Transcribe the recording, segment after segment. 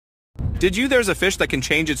Did you there's a fish that can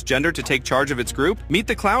change its gender to take charge of its group? Meet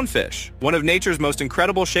the clownfish, one of nature's most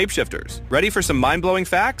incredible shapeshifters. Ready for some mind-blowing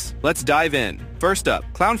facts? Let's dive in. First up,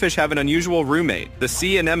 clownfish have an unusual roommate, the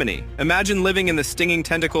sea anemone. Imagine living in the stinging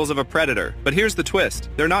tentacles of a predator. But here's the twist.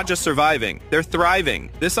 They're not just surviving, they're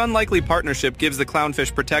thriving. This unlikely partnership gives the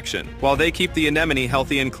clownfish protection, while they keep the anemone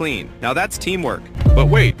healthy and clean. Now that's teamwork. But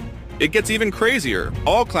wait, it gets even crazier.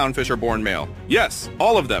 All clownfish are born male. Yes,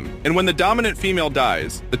 all of them. And when the dominant female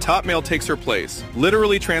dies, the top male takes her place,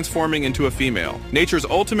 literally transforming into a female. Nature's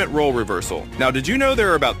ultimate role reversal. Now, did you know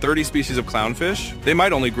there are about 30 species of clownfish? They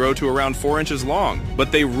might only grow to around 4 inches long,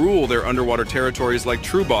 but they rule their underwater territories like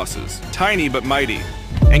true bosses. Tiny but mighty.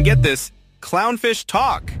 And get this, clownfish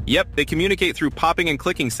talk. Yep, they communicate through popping and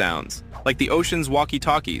clicking sounds, like the ocean's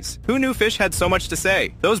walkie-talkies. Who knew fish had so much to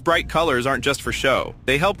say? Those bright colors aren't just for show.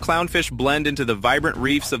 They help clownfish blend into the vibrant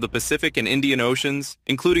reefs of the Pacific and Indian Oceans,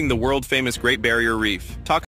 including the world-famous Great Barrier Reef. Talk